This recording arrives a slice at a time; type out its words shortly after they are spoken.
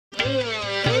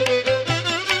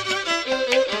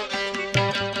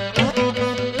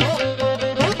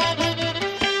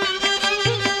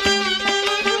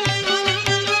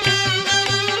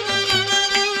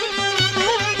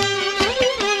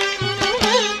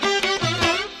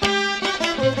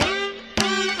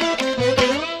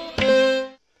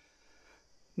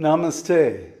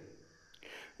Namaste.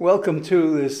 Welcome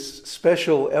to this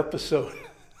special episode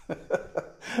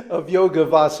of Yoga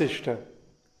Vasishta.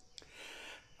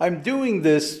 I'm doing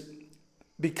this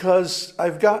because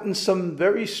I've gotten some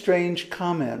very strange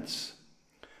comments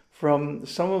from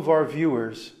some of our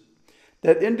viewers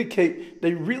that indicate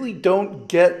they really don't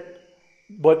get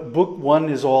what Book 1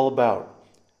 is all about.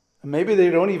 Maybe they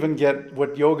don't even get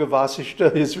what Yoga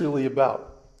Vasishta is really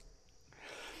about.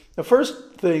 The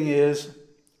first thing is,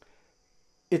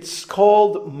 it's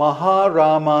called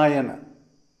maha-ramayana,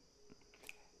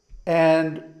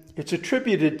 and it's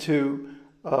attributed to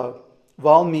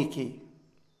Valmiki.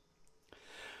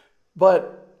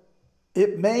 But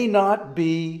it may not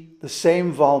be the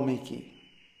same Valmiki,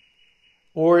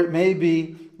 or it may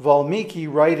be Valmiki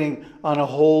writing on a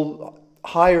whole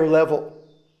higher level.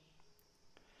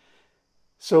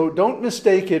 So don't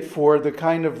mistake it for the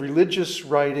kind of religious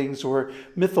writings or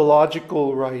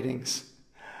mythological writings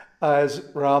as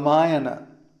Ramayana.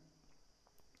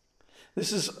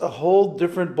 This is a whole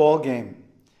different ballgame.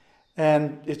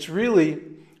 And it's really,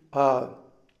 how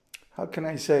can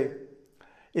I say,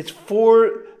 it's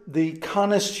for the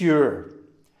connoisseur.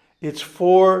 It's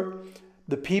for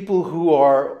the people who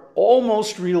are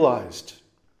almost realized.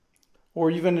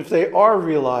 Or even if they are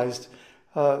realized,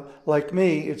 like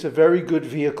me, it's a very good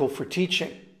vehicle for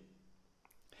teaching.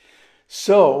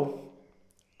 So,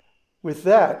 with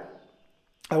that,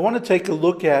 I want to take a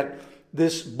look at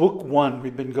this Book 1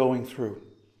 we've been going through.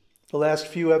 The last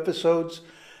few episodes,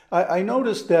 I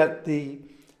noticed that the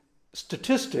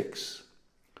statistics,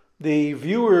 the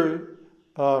viewer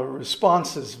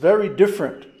responses, very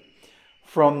different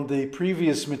from the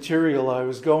previous material I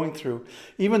was going through,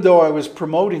 even though I was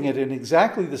promoting it in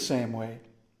exactly the same way.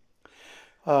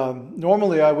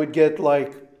 Normally I would get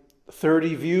like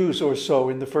 30 views or so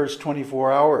in the first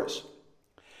 24 hours.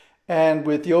 And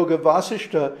with Yoga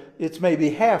Vasishta, it's maybe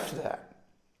half that.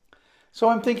 So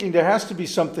I'm thinking there has to be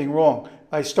something wrong.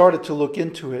 I started to look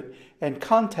into it and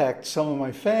contact some of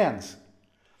my fans.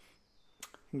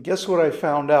 And guess what I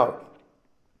found out?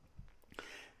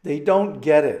 They don't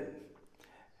get it.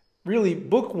 Really,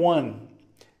 Book 1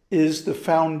 is the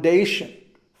foundation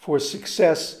for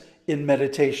success in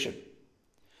meditation,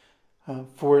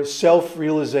 for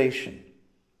self-realization.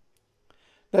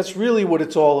 That's really what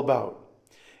it's all about.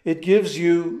 It gives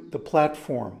you the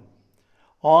platform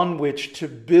on which to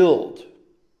build.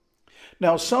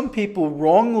 Now, some people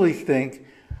wrongly think,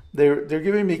 they're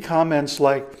giving me comments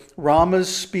like,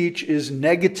 Rāma's speech is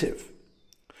negative,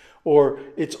 or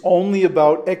it's only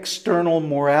about external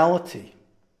morality,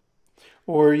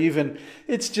 or even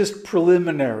it's just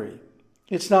preliminary.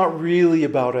 It's not really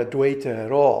about Advaita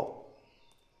at all.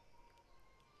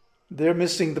 They're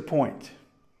missing the point.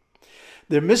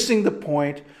 They're missing the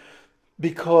point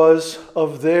because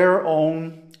of their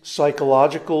own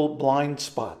psychological blind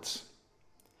spots.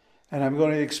 And I'm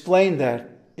going to explain that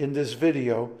in this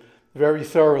video very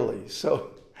thoroughly. So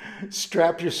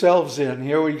strap yourselves in.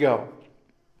 Here we go.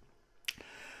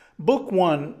 Book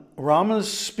 1,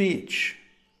 Rāma's speech,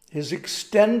 his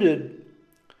extended,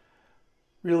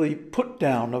 really put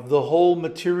down of the whole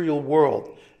material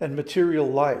world and material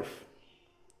life,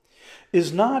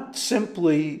 is not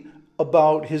simply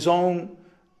about his own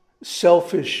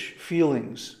selfish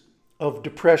feelings of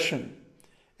depression,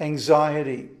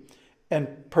 anxiety,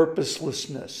 and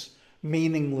purposelessness,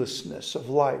 meaninglessness of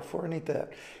life, or any of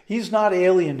that. He's not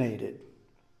alienated.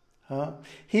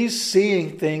 He's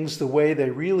seeing things the way they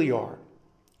really are.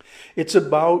 It's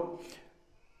about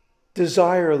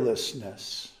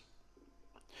desirelessness.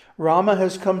 Rāma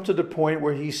has come to the point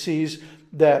where he sees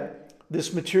that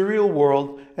this material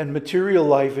world and material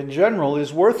life in general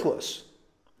is worthless,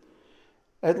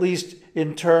 at least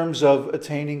in terms of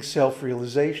attaining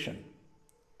self-realization.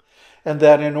 And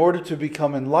that in order to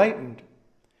become enlightened,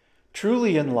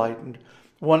 truly enlightened,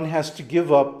 one has to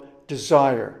give up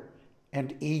desire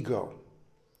and ego.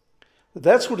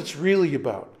 That's what it's really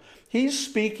about. He's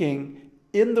speaking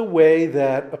in the way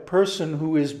that a person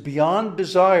who is beyond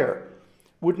desire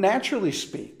would naturally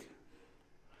speak.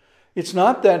 It's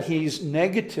not that he's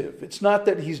negative. It's not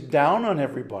that he's down on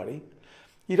everybody.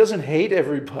 He doesn't hate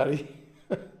everybody.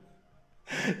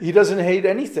 He doesn't hate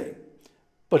anything,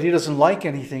 but he doesn't like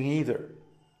anything either.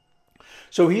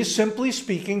 So he's simply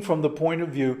speaking from the point of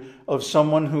view of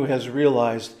someone who has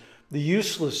realized the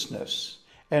uselessness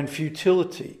and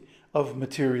futility of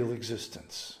material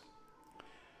existence.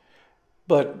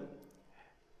 But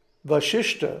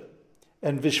Vasishta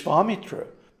and Viṣvāmitra,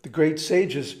 the great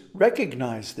sages,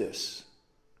 recognize this.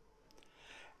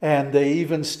 And they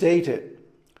even state it.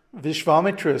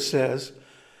 Viṣvāmitra says,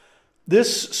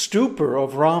 this stupor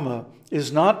of Rāma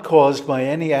is not caused by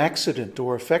any accident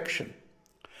or affection.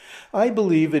 I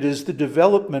believe it is the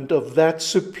development of that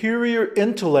superior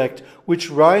intellect which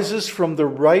rises from the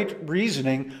right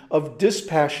reasoning of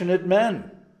dispassionate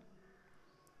men.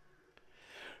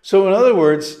 So in other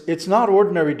words, it's not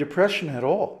ordinary depression at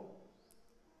all.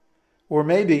 Or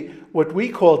maybe what we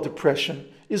call depression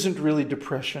isn't really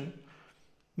depression.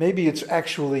 Maybe it's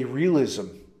actually realism.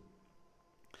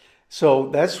 So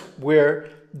that's where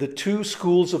the two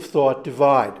schools of thought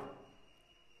divide.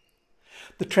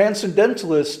 The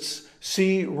transcendentalists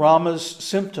see Rāma's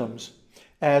symptoms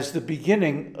as the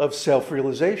beginning of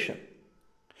self-realization,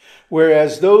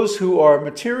 whereas those who are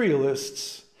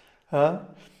materialists,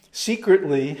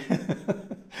 secretly,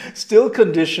 still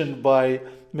conditioned by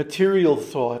material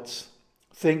thoughts,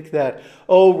 think that,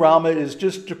 oh, Rama is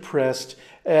just depressed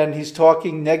and he's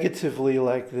talking negatively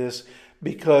like this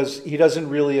because he doesn't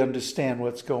really understand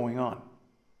what's going on.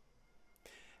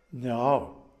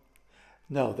 No,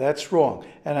 that's wrong.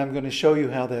 And I'm going to show you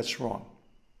how that's wrong.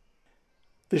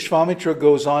 Viṣvāmitra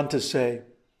goes on to say,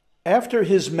 after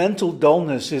his mental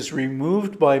dullness is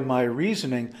removed by my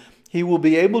reasoning, he will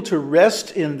be able to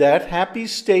rest in that happy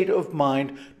state of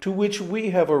mind to which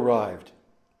we have arrived.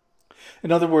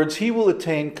 In other words, he will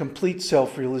attain complete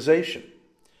self-realization.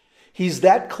 He's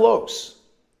that close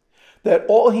that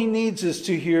all he needs is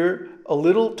to hear a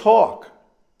little talk.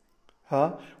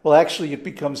 Well, actually, it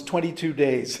becomes 22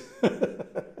 days.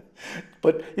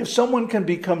 But if someone can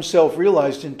become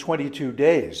self-realized in 22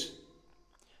 days,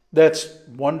 that's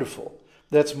wonderful.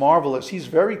 That's marvelous. He's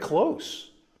very close.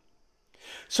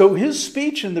 So his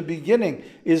speech in the beginning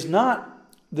is not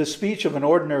the speech of an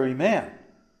ordinary man.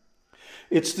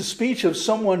 It's the speech of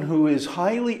someone who is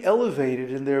highly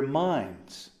elevated in their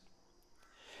minds.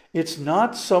 It's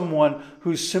not someone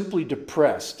who's simply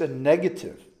depressed and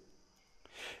negative.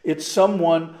 It's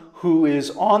someone who is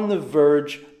on the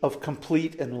verge of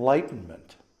complete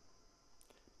enlightenment.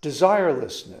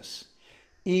 Desirelessness,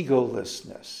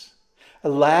 egolessness, a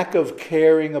lack of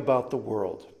caring about the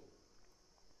world.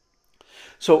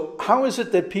 So how is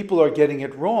it that people are getting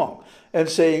it wrong and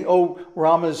saying, oh,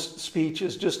 Rama's speech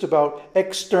is just about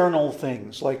external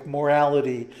things like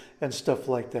morality and stuff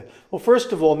like that? Well,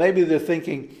 first of all, maybe they're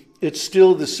thinking it's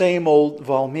still the same old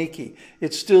Valmiki.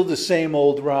 It's still the same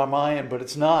old Ramayana, but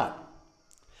it's not.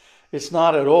 It's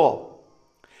not at all.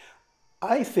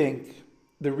 I think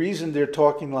the reason they're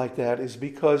talking like that is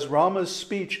because Rama's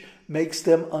speech makes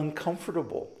them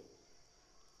uncomfortable.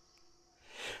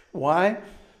 Why?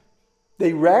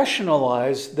 They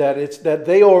rationalize that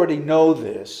they already know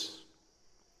this,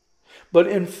 but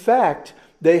in fact,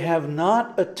 they have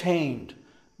not attained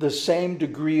the same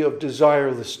degree of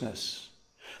desirelessness,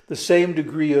 the same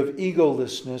degree of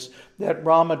egolessness that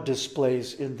Rama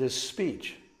displays in this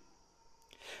speech.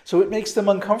 So it makes them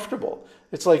uncomfortable.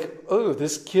 It's like, oh,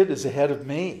 this kid is ahead of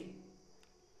me.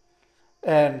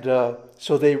 And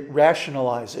so they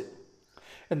rationalize it.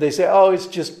 And they say, oh, it's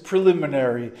just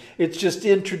preliminary. It's just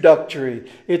introductory.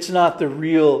 It's not the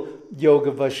real Yoga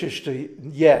Vasishtha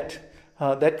yet.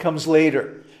 That comes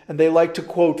later. And they like to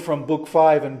quote from Book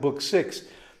 5 and Book 6.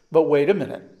 But wait a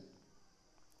minute.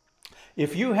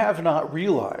 If you have not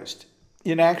realized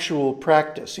in actual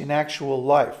practice, in actual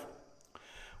life,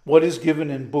 what is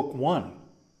given in Book 1,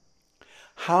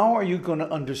 how are you going to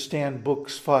understand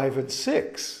Books 5 and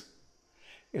 6?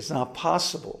 It's not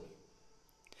possible.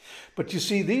 But you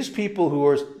see, these people who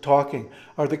are talking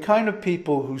are the kind of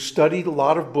people who studied a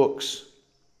lot of books.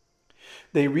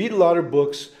 They read a lot of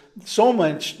books, so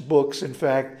much books, in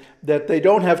fact, that they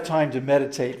don't have time to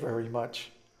meditate very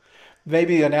much.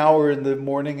 Maybe an hour in the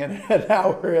morning and an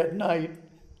hour at night.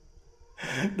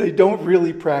 They don't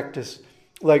really practice.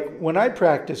 Like when I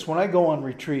practice, when I go on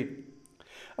retreat,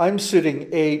 I'm sitting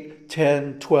 8,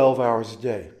 10, 12 hours a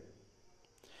day.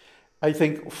 I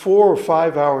think 4 or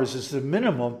 5 hours is the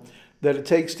minimum that it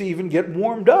takes to even get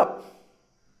warmed up.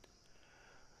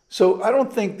 So I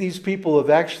don't think these people have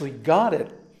actually got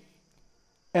it.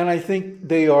 And I think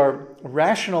they are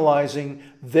rationalizing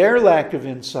their lack of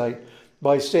insight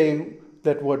by saying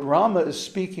that what Rama is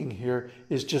speaking here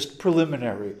is just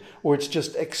preliminary or it's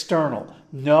just external.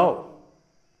 No.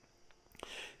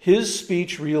 His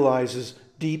speech realizes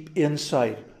deep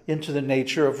insight into the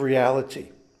nature of reality.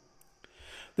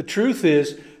 The truth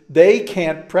is, they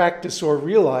can't practice or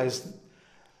realize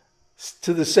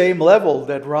to the same level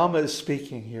that Rama is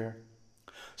speaking here.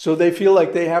 So they feel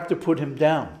like they have to put him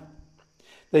down.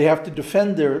 They have to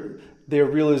defend their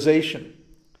realization.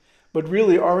 But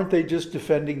really, aren't they just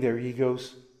defending their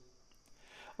egos?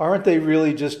 Aren't they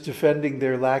really just defending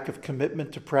their lack of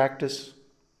commitment to practice?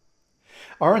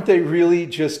 Aren't they really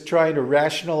just trying to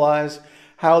rationalize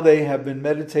how they have been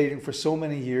meditating for so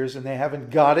many years and they haven't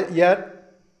got it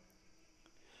yet?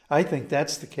 I think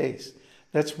that's the case.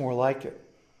 That's more like it.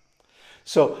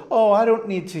 So, I don't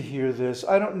need to hear this.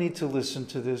 I don't need to listen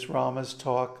to this Rāma's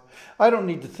talk. I don't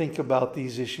need to think about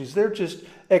these issues. They're just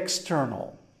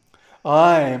external.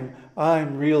 I'm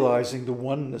realizing the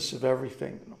oneness of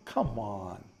everything. Come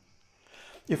on.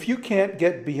 If you can't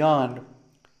get beyond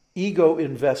ego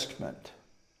investment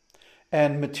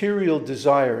and material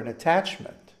desire and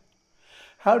attachment,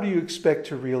 how do you expect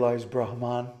to realize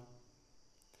Brahman?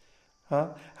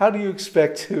 How do you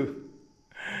expect to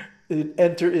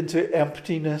enter into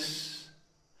emptiness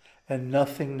and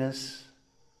nothingness?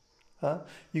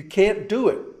 You can't do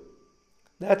it.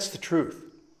 That's the truth.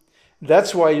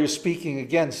 That's why you're speaking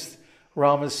against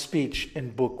Rama's speech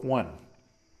in Book 1.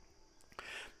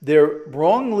 They're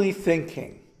wrongly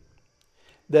thinking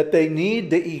that they need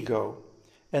the ego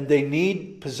and they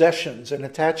need possessions and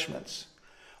attachments.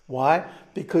 Why?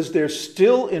 Because they're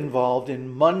still involved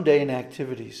in mundane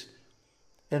activities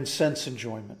and sense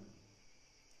enjoyment.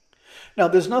 Now,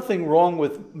 there's nothing wrong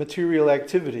with material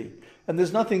activity, and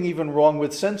there's nothing even wrong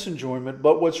with sense enjoyment,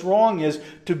 but what's wrong is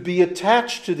to be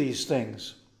attached to these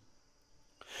things.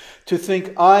 To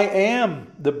think, I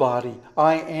am the body,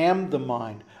 I am the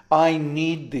mind, I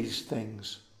need these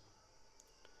things,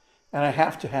 and I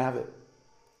have to have it.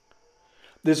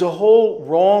 There's a whole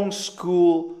wrong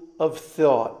school of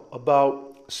thought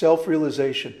about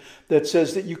self-realization that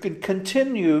says that you can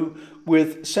continue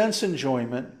with sense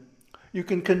enjoyment, you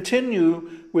can continue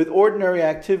with ordinary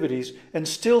activities and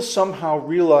still somehow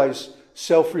realize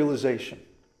self-realization.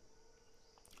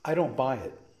 I don't buy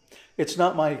it. It's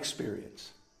not my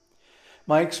experience.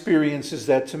 My experience is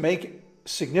that to make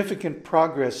significant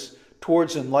progress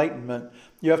towards enlightenment,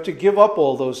 you have to give up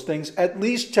all those things, at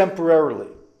least temporarily.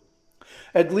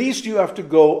 At least you have to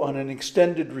go on an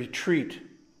extended retreat.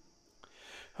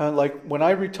 Like when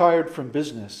I retired from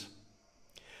business,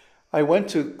 I went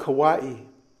to Kauai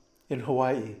in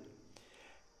Hawaii,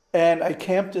 and I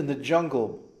camped in the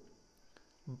jungle.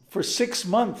 For 6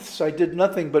 months, I did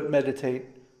nothing but meditate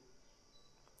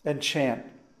and chant.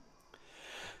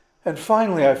 And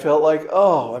finally, I felt like,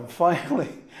 I'm finally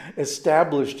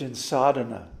established in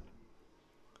sadhana.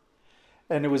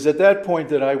 And it was at that point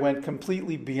that I went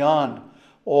completely beyond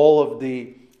all of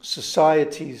the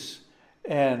societies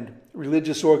and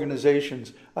religious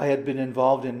organizations I had been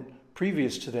involved in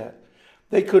previous to that.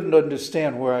 They couldn't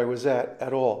understand where I was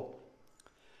at all.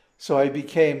 So I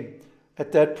became,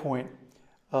 at that point,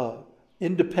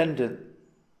 independent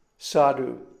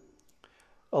sadhu,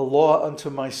 a law unto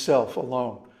myself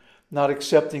alone, not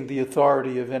accepting the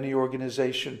authority of any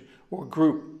organization or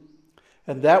group.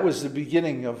 And that was the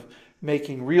beginning of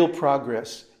making real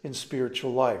progress in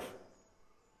spiritual life.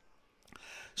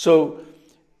 So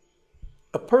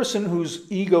a person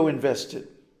who's ego invested,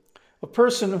 a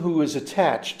person who is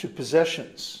attached to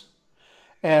possessions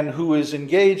and who is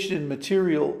engaged in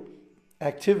material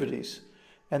activities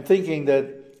and thinking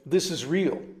that this is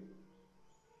real,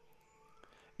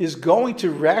 is going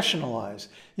to rationalize.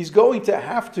 He's going to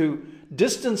have to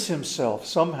distance himself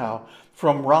somehow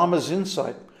from Rāma's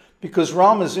insight, because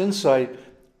Rāma's insight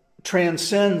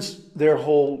transcends their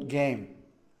whole game.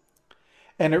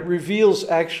 And it reveals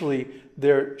actually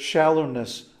their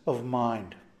shallowness of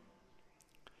mind.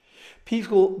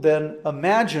 People then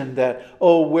imagine that,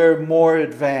 we're more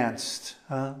advanced.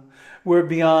 We're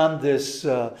beyond this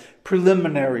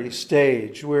preliminary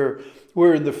stage. We're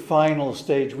in the final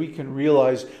stage. We can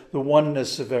realize the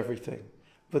oneness of everything.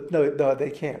 But no,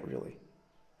 they can't really.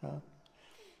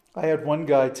 I had one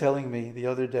guy telling me the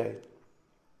other day,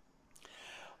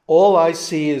 all I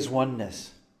see is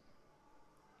oneness.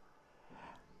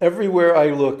 Everywhere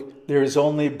I look, there is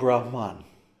only Brahman.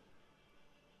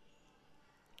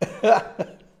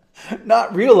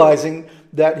 Not realizing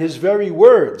that his very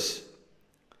words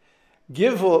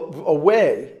give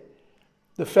away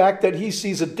the fact that he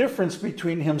sees a difference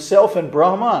between himself and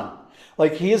Brahman.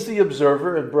 Like he is the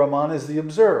observer and Brahman is the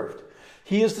observed.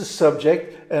 He is the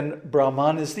subject and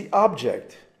Brahman is the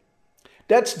object.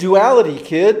 That's duality,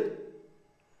 kid.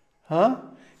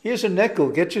 Here's a nickel.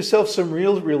 Get yourself some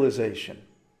real realization.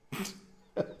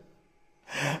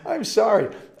 I'm sorry.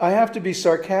 I have to be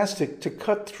sarcastic to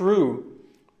cut through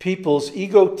people's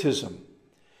egotism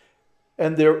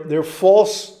and their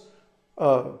false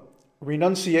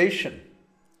renunciation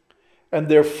and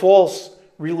their false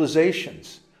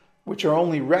realizations, which are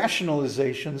only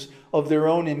rationalizations of their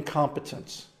own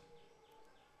incompetence.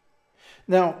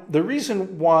 Now, the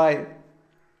reason why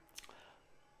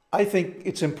I think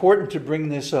it's important to bring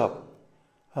this up,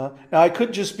 now I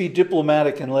could just be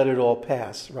diplomatic and let it all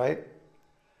pass, right?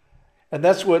 And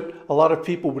that's what a lot of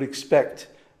people would expect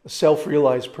a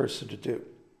self-realized person to do.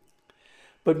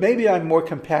 But maybe I'm more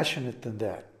compassionate than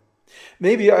that.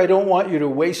 Maybe I don't want you to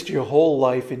waste your whole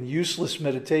life in useless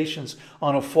meditations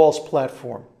on a false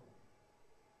platform.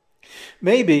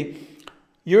 Maybe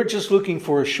you're just looking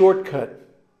for a shortcut,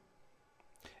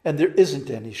 and there isn't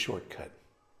any shortcut.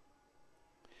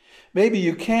 Maybe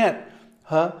you can't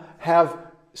have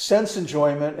sense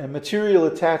enjoyment and material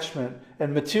attachment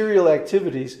and material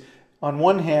activities on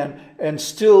one hand and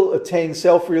still attain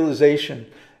self-realization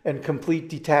and complete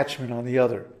detachment on the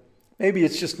other. Maybe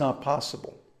it's just not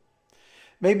possible.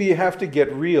 Maybe you have to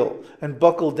get real and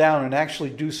buckle down and actually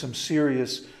do some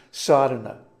serious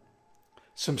sadhana,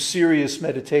 some serious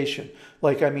meditation,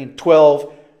 like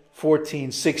 12,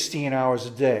 14, 16 hours a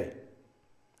day.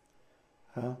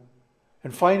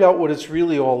 And find out what it's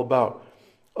really all about.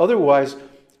 Otherwise,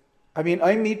 I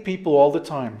meet people all the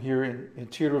time here in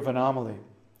Tiruvannamala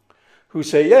who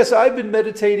say, yes, I've been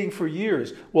meditating for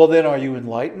years. Well, then are you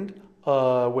enlightened?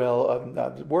 Well, I'm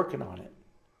not working on it.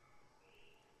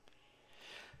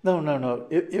 No.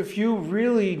 If you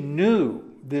really knew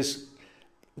this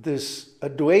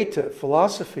Advaita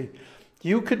philosophy,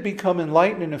 you could become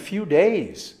enlightened in a few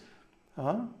days,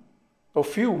 a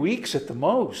few weeks at the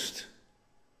most.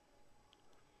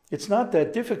 It's not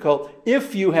that difficult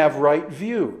if you have right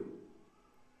view.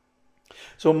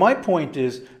 So my point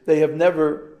is, they have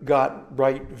never got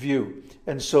right view,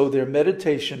 and so their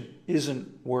meditation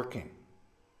isn't working.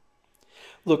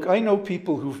 Look, I know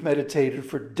people who've meditated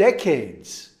for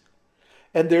decades,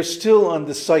 and they're still on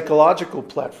the psychological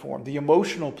platform, the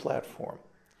emotional platform,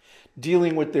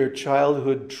 dealing with their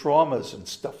childhood traumas and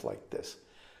stuff like this.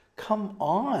 Come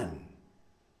on.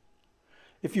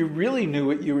 If you really knew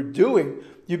what you were doing,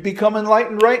 you'd become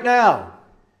enlightened right now.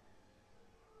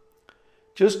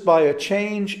 Just by a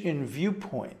change in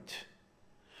viewpoint.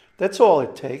 That's all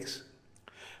it takes.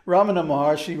 Ramana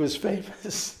Maharshi was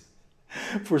famous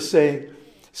for saying,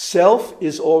 self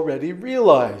is already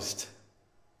realized.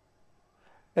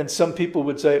 And some people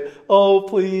would say, oh,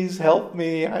 please help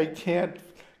me. I can't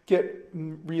get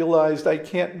realized. I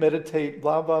can't meditate.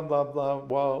 Blah, blah, blah, blah.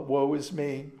 Woe is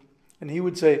me. And he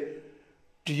would say,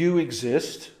 do you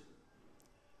exist?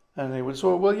 And they would say,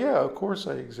 well, yeah, of course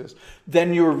I exist.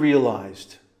 Then you're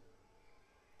realized.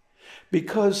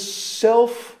 Because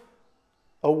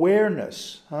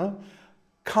self-awareness,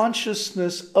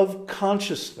 consciousness of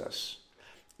consciousness,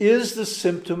 is the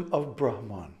symptom of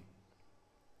Brahman.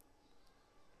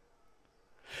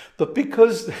 But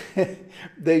because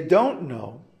they don't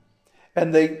know,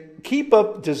 and they keep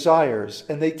up desires,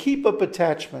 and they keep up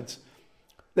attachments,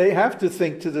 they have to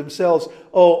think to themselves,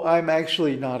 oh, I'm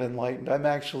actually not enlightened. I'm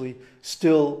actually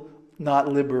still not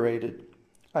liberated.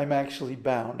 I'm actually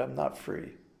bound. I'm not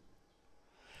free.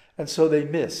 And so they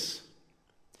miss.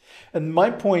 And my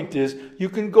point is, you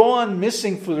can go on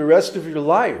missing for the rest of your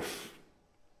life.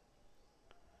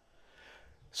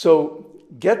 So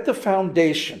get the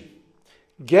foundation.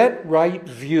 Get right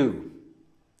view.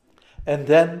 And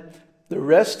then the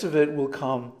rest of it will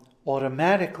come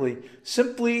automatically,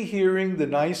 simply hearing the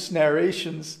nice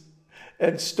narrations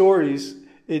and stories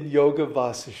in Yoga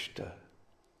Vasishta.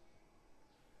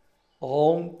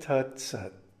 Om Tat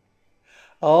Sat.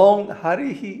 Om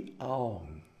Harihi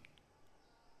Om.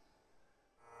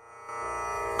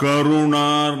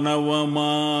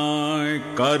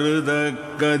 Karunarnavamai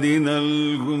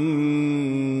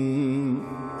Karudakadinalgum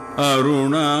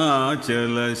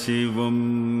Arunachala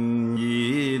Shivam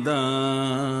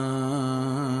Yida